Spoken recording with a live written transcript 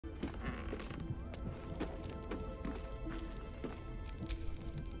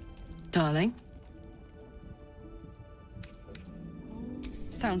Darling?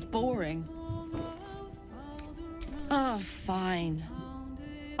 Sounds boring. Oh, fine.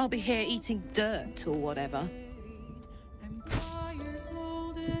 I'll be here eating dirt or whatever.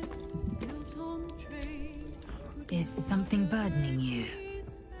 Is something burdening you?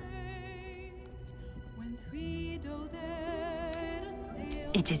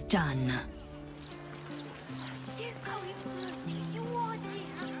 It is done.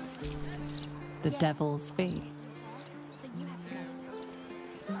 The devil's fee.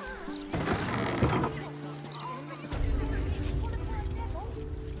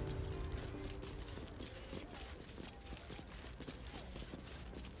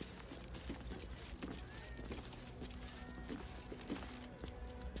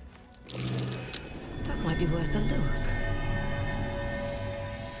 That might be worth a look.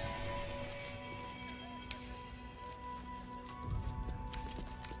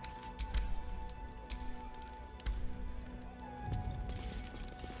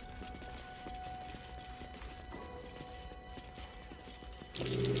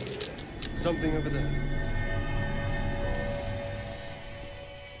 Something over there.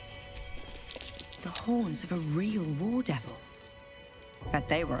 The horns of a real war devil. Bet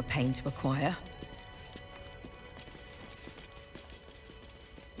they were a pain to acquire.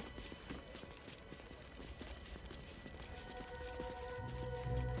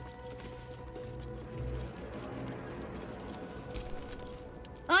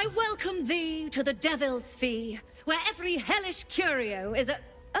 I welcome thee to the Devil's Fee, where every hellish curio is a...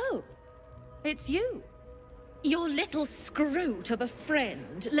 Oh, it's you. Your little screw of a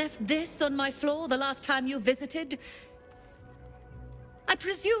friend left this on my floor the last time you visited. I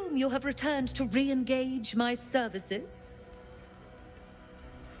presume you have returned to re-engage my services?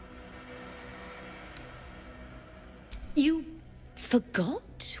 You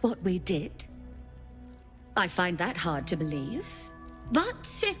forgot what we did? I find that hard to believe.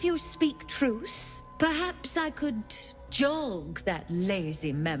 But if you speak truth, perhaps I could jog that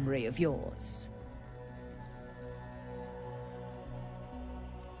lazy memory of yours.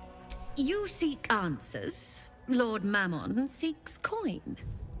 You seek answers. Lord Mammon seeks coin.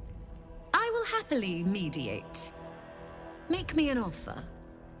 I will happily mediate. Make me an offer.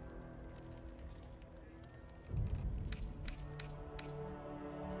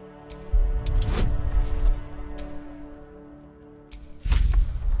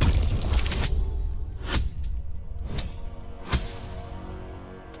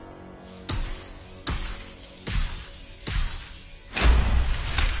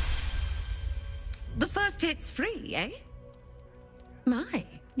 It's free, eh? My,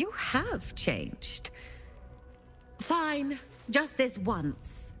 you have changed. Fine, just this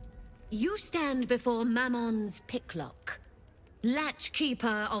once. You stand before Mammon's picklock,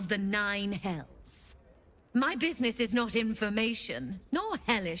 latchkeeper of the 9 hells. My business is not information, nor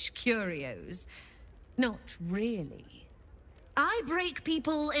hellish curios. Not really. I break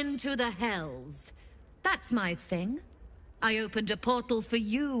people into the hells. That's my thing. I opened a portal for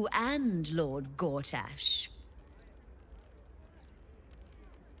you and Lord Gortash.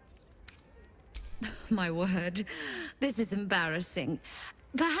 My word, this is embarrassing.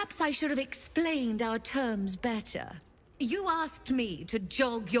 Perhaps I should have explained our terms better. You asked me to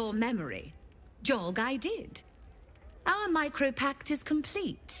jog your memory. Jog I did. Our micro-pact is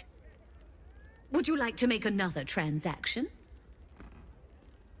complete. Would you like to make another transaction?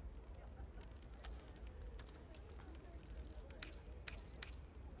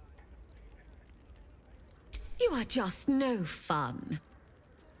 You are just no fun.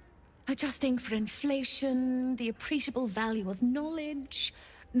 Adjusting for inflation, the appreciable value of knowledge,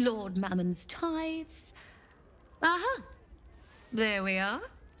 Lord Mammon's tithes. Aha! There we are.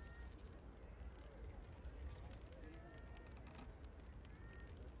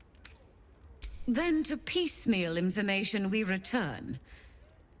 Then to piecemeal information we return.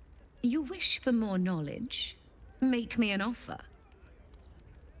 You wish for more knowledge? Make me an offer.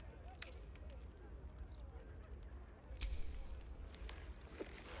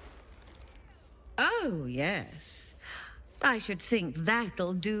 Oh, yes. I should think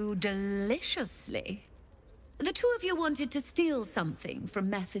that'll do deliciously. The two of you wanted to steal something from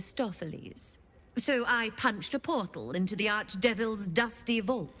Mephistopheles. So I punched a portal into the Archdevil's dusty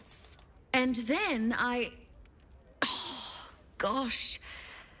vaults. And then oh, gosh.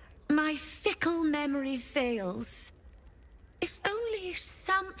 My fickle memory fails. If only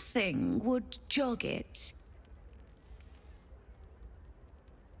something would jog it.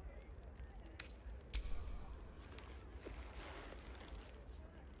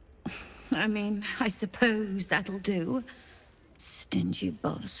 I mean, I suppose that'll do. Stingy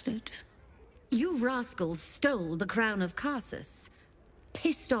bastard. You rascals stole the Crown of Karsus.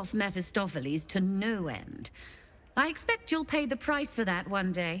 Pissed off Mephistopheles to no end. I expect you'll pay the price for that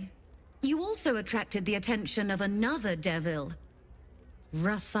one day. You also attracted the attention of another devil,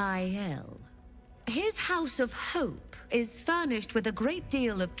 Raphael. His House of Hope is furnished with a great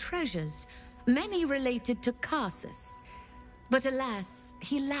deal of treasures, many related to Karsus. But alas,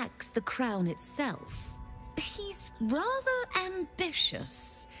 he lacks the crown itself. He's rather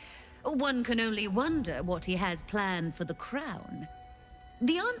ambitious. One can only wonder what he has planned for the crown.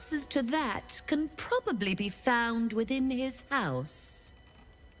 The answers to that can probably be found within his house.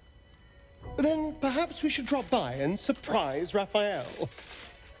 Then perhaps we should drop by and surprise Raphael.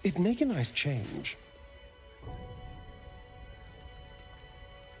 It'd make a nice change.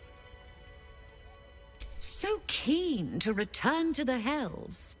 So keen to return to the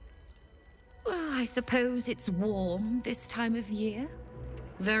Hells. Well, I suppose it's warm this time of year.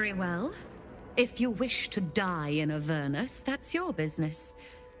 Very well. If you wish to die in Avernus, that's your business.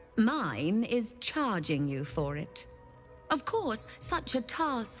 Mine is charging you for it. Of course, such a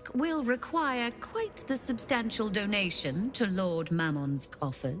task will require quite the substantial donation to Lord Mammon's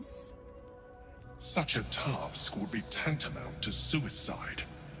coffers. Such a task would be tantamount to suicide.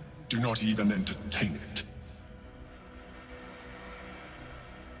 Do not even entertain it.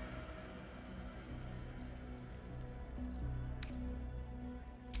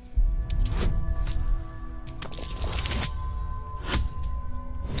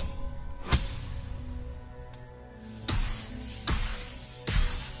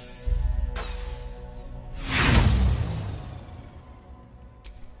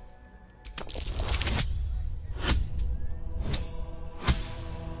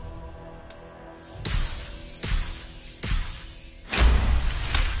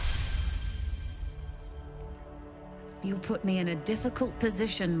 You put me in a difficult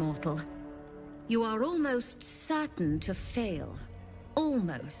position, mortal. You are almost certain to fail.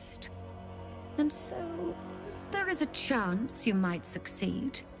 Almost. And so, there is a chance you might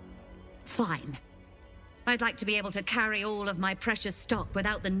succeed. Fine. I'd like to be able to carry all of my precious stock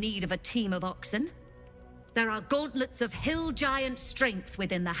without the need of a team of oxen. There are gauntlets of hill giant strength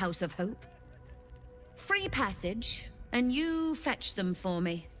within the House of Hope. Free passage, and you fetch them for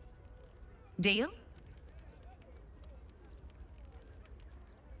me. Deal?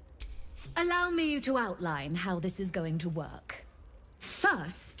 Allow me to outline how this is going to work.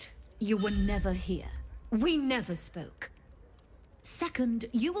 First, you were never here. We never spoke. Second,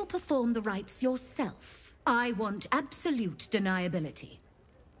 you will perform the rites yourself. I want absolute deniability.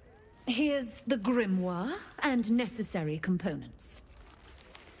 Here's the grimoire and necessary components.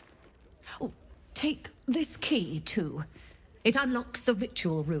 Oh, take this key, too. It unlocks the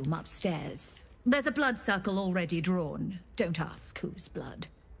ritual room upstairs. There's a blood circle already drawn. Don't ask whose blood.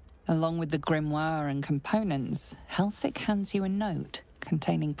 Along with the grimoire and components, Helsik hands you a note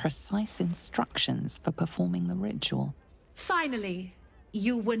containing precise instructions for performing the ritual. Finally,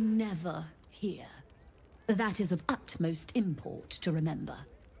 you were never here. That is of utmost import to remember.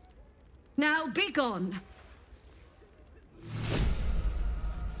 Now be gone!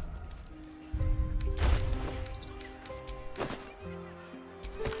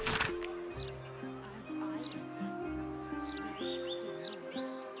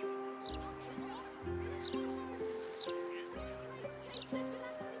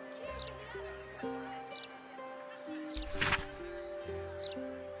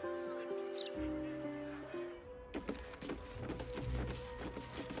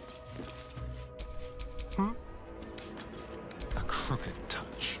 A crooked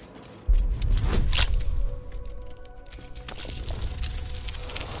touch.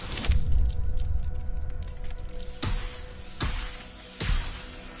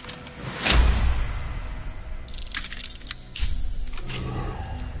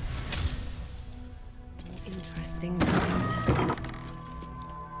 Interesting times.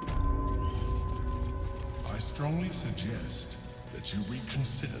 I strongly suggest that you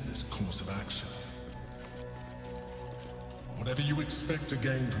reconsider this course of action. Whatever you expect to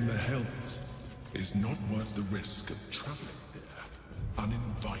gain from the Hells is not worth the risk of traveling there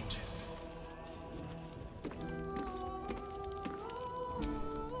uninvited.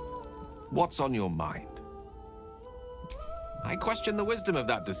 What's on your mind? I question the wisdom of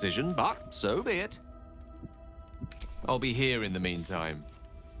that decision, but so be it. I'll be here in the meantime,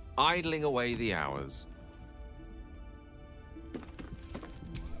 idling away the hours.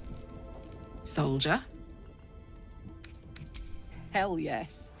 Soldier? Hell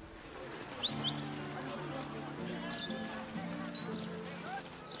yes.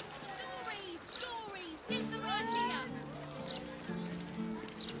 Stories! Get them right here!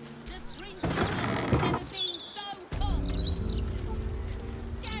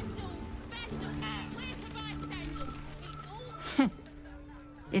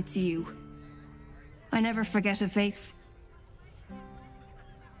 It's you. I never forget a face.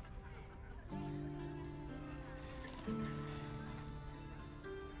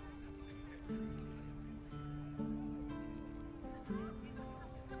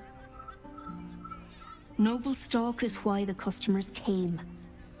 Noble stock is why the customers came.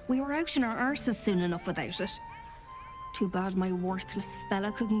 We were out in our arses soon enough without it. Too bad my worthless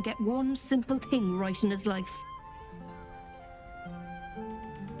fella couldn't get one simple thing right in his life.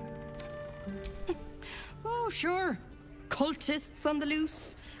 Oh, sure. Cultists on the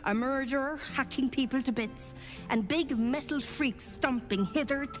loose, a murderer hacking people to bits, and big metal freaks stomping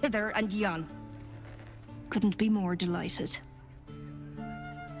hither, thither, and yon. Couldn't be more delighted.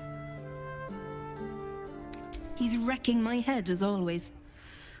 He's wrecking my head, as always.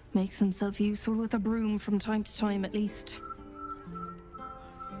 Makes himself useful with a broom from time to time, at least.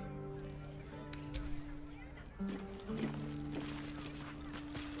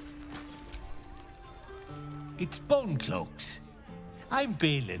 It's Bonecloaks. I'm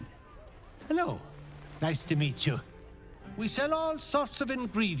Balin. Hello. Nice to meet you. We sell all sorts of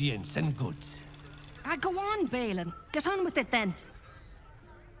ingredients and goods. Go on, Balin. Get on with it, then.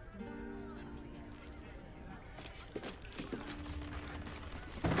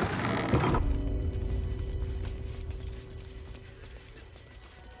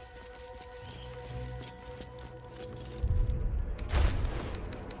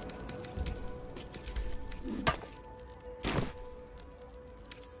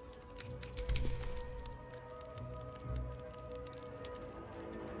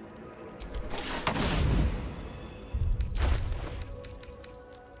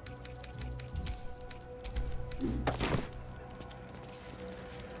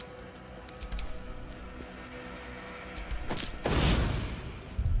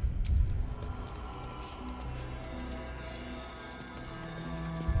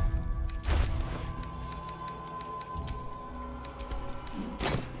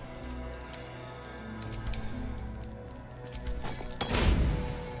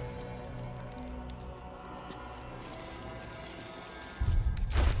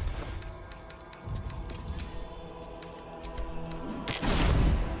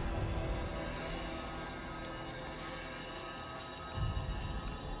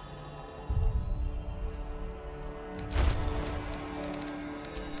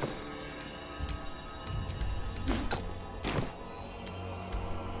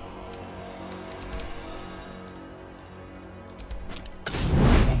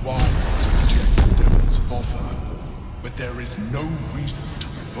 There is no reason to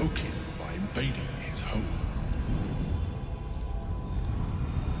provoke him by invading his home.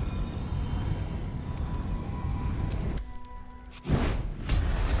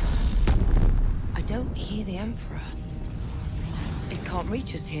 I don't hear the Emperor. It can't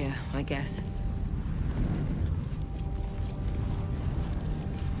reach us here, I guess.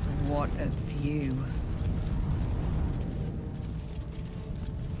 What a view.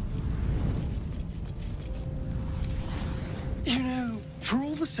 You know, for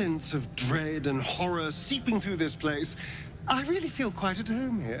all the sense of dread and horror seeping through this place, I really feel quite at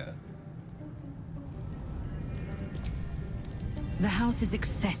home here. The house is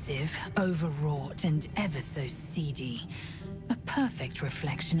excessive, overwrought, and ever so seedy. A perfect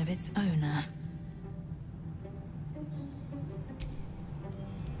reflection of its owner.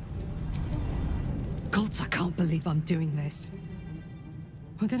 Gods, I can't believe I'm doing this.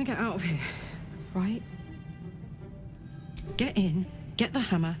 We're gonna get out of here, right? Get in, get the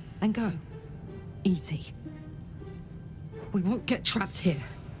hammer, and go. Easy. We won't get trapped here.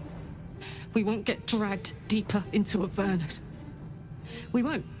 We won't get dragged deeper into Avernus. We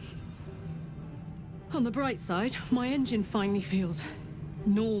won't. On the bright side, my engine finally feels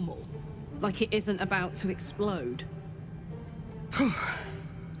normal. Like it isn't about to explode.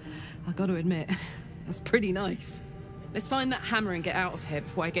 I gotta admit, that's pretty nice. Let's find that hammer and get out of here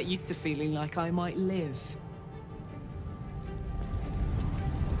before I get used to feeling like I might live.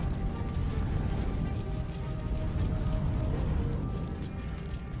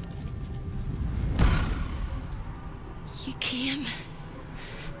 You came.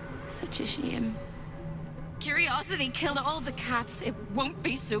 Such a shame. Curiosity killed all the cats. It won't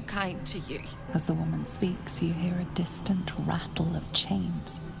be so kind to you. As the woman speaks, you hear a distant rattle of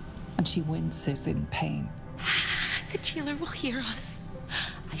chains, and she winces in pain. The jailer will hear us.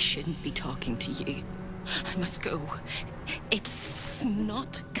 I shouldn't be talking to you. I must go. It's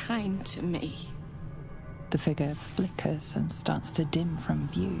not kind to me. The figure flickers and starts to dim from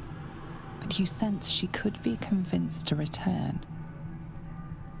view, but you sense she could be convinced to return.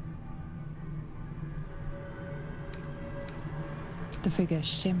 The figure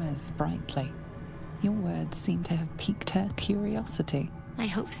shimmers brightly. Your words seem to have piqued her curiosity. I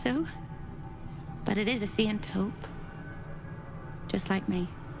hope so. But it is a faint hope. Just like me.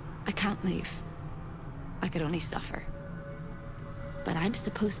 I can't leave. I could only suffer. But I'm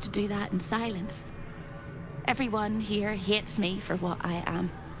supposed to do that in silence. Everyone here hates me for what I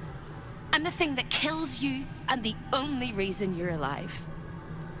am. I'm the thing that kills you, and the only reason you're alive.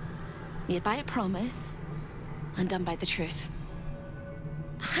 Made by a promise, and done by the truth.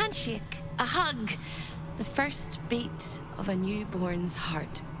 A handshake, a hug, the first beat of a newborn's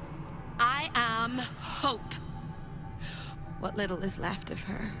heart. I am hope. What little is left of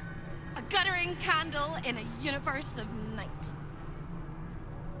her. A guttering candle in a universe of night.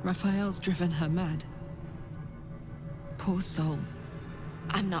 Raphael's driven her mad. Poor soul.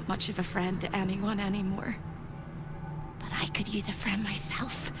 I'm not much of a friend to anyone anymore. But I could use a friend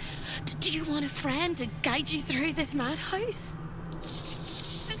myself. Do you want a friend to guide you through this madhouse?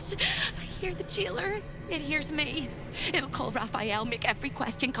 I hear the jailer. It hears me. It'll call Raphael, make every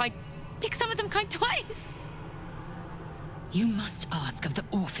question count. Make some of them count twice. You must ask of the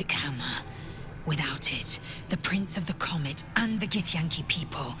Orphic Hammer. Without it, the Prince of the Comet and the Githyanki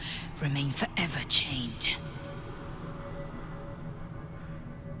people remain forever chained.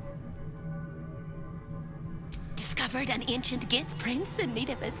 Discovered an ancient Gith prince in need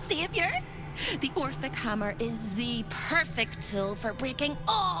of a savior? The Orphic Hammer is the perfect tool for breaking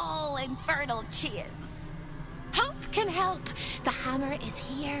all infernal chains. Hope can help. The hammer is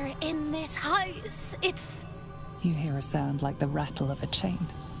here in this house. It's... You hear a sound like the rattle of a chain,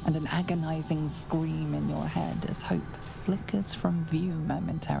 and an agonizing scream in your head as hope flickers from view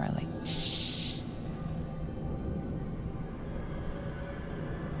momentarily. Shh.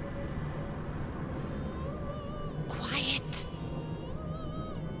 Quiet.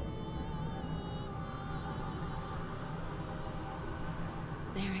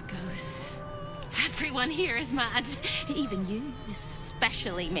 There it goes. Everyone here is mad. Even you,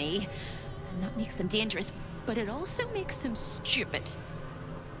 especially me. And that makes them dangerous, but it also makes them stupid.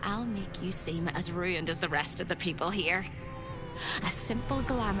 I'll make you seem as ruined as the rest of the people here. A simple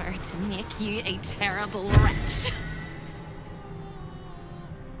glamour to make you a terrible wretch.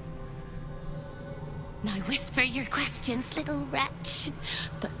 Now whisper your questions, little wretch.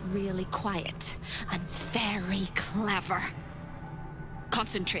 But really quiet and very clever.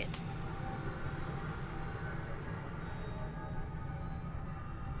 Concentrate.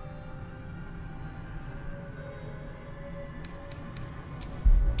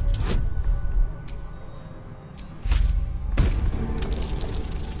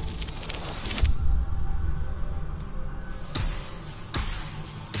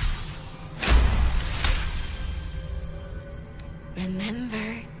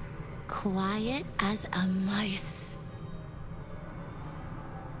 Remember, quiet as a mouse.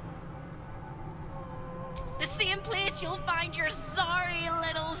 The same place you'll find your sorry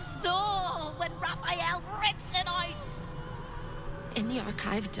little soul when Raphael rips it out. In the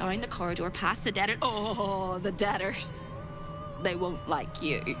archive, down the corridor, past the debtor. Oh, the debtors. They won't like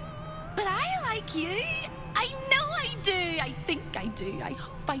you. But I like you. I know I do. I think I do. I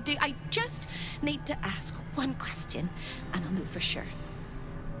hope I do. I just need to ask one question, and I'll know for sure.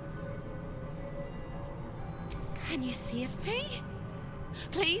 Can you save me?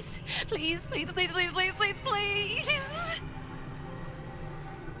 Please? Please, please, please, please, please, please, please!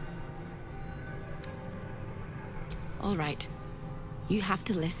 All right. You have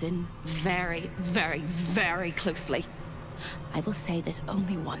to listen very, very, very closely. I will say this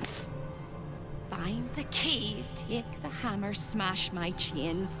only once. Find the key, take the hammer, smash my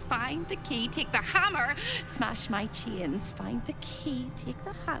chains. Find the key, take the hammer, smash my chains. Find the key, take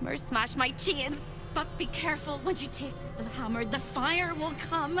the hammer, smash my chains. But be careful, once you take the hammer, the fire will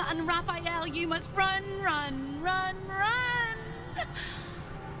come, and Raphael, you must run, run, run, run.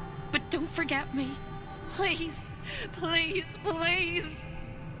 But don't forget me. Please, please, please.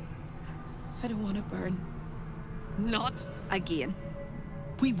 I don't want to burn. Not again.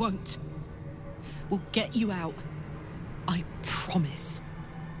 We won't. We'll get you out. I promise.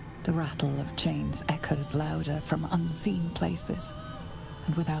 The rattle of chains echoes louder from unseen places,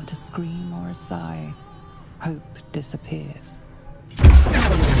 and without a scream or a sigh, hope disappears. There's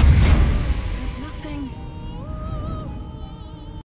nothing